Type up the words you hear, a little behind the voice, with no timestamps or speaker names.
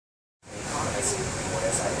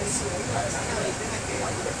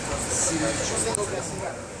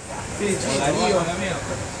Mr.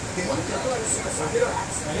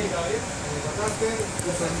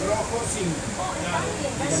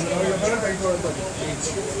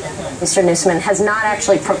 Nisman has not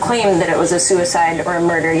actually proclaimed that it was a suicide or a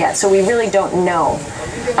murder yet, so we really don't know.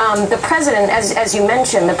 The president, as you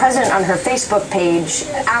mentioned, the president on her Facebook page,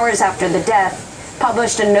 hours after the death,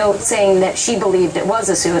 published a note saying that she believed it was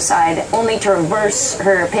a suicide, only to reverse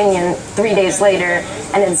her opinion 3 days later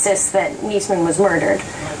and insist that Nisman was murdered.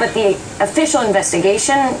 But the official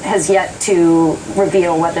investigation has yet to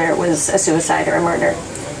reveal whether it was a suicide or a murder.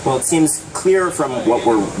 Well, it seems clear from what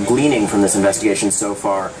we're gleaning from this investigation so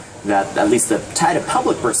far that at least the tide of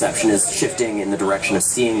public perception is shifting in the direction of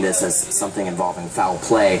seeing this as something involving foul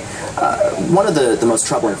play. One of the most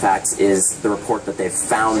troubling facts is the report that they've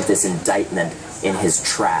found this indictment in his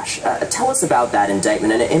trash. Tell us about that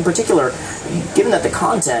indictment, and in particular, given that the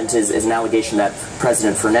content is an allegation that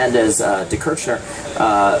President Fernandez de Kirchner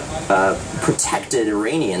protected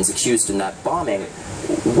Iranians accused in that bombing.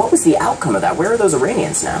 What was the outcome of that? Where are those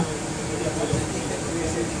Iranians now?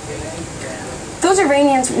 Those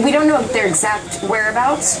Iranians, we don't know their exact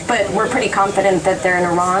whereabouts, but we're pretty confident that they're in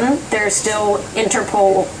Iran. There are still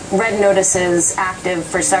Interpol red notices active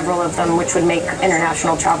for several of them, which would make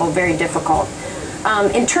international travel very difficult.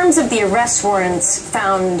 In terms of the arrest warrants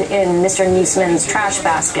found in Mr. Nisman's trash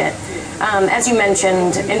basket, as you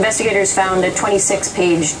mentioned, investigators found a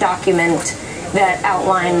 26-page document that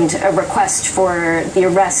outlined a request for the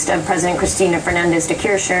arrest of President Cristina Fernandez de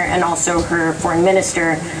Kirchner and also her foreign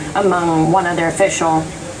minister, among one other official.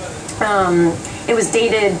 It was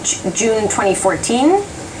dated June 2014,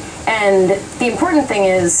 and the important thing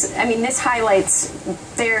is, I mean, this highlights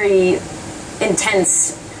very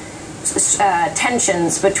intense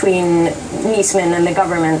tensions between Nisman and the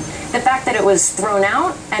government. The fact that it was thrown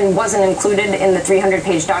out and wasn't included in the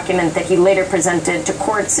 300-page document that he later presented to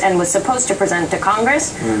courts and was supposed to present to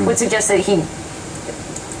Congress would suggest that he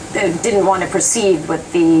didn't want to proceed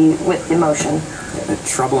with the motion. A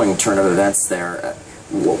troubling turn of events there.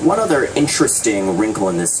 One other interesting wrinkle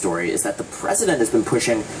in this story is that the president has been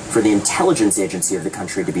pushing for the intelligence agency of the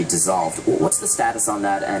country to be dissolved. What's the status on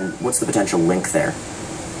that, and what's the potential link there?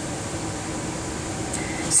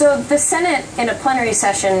 So the Senate, in a plenary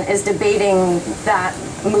session, is debating that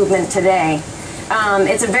movement today.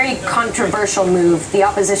 It's a very controversial move. The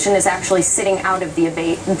opposition is actually sitting out of the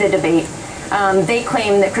debate. They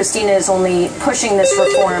claim that Cristina is only pushing this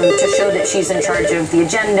reform to show that she's in charge of the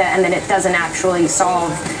agenda and that it doesn't actually solve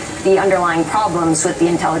the underlying problems with the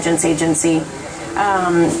intelligence agency.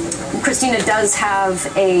 Cristina does have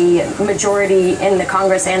a majority in the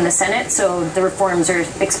Congress and the Senate, so the reforms are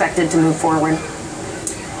expected to move forward.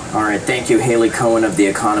 All right, thank you, Haley Cohen of The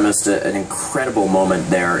Economist. An incredible moment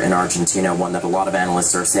there in Argentina, one that a lot of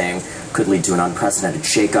analysts are saying could lead to an unprecedented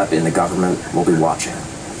shakeup in the government. We'll be watching.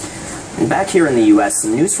 And back here in the U.S.,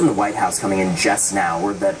 some news from the White House coming in just now,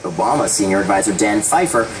 word that Obama senior advisor Dan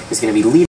Pfeiffer is going to be leaving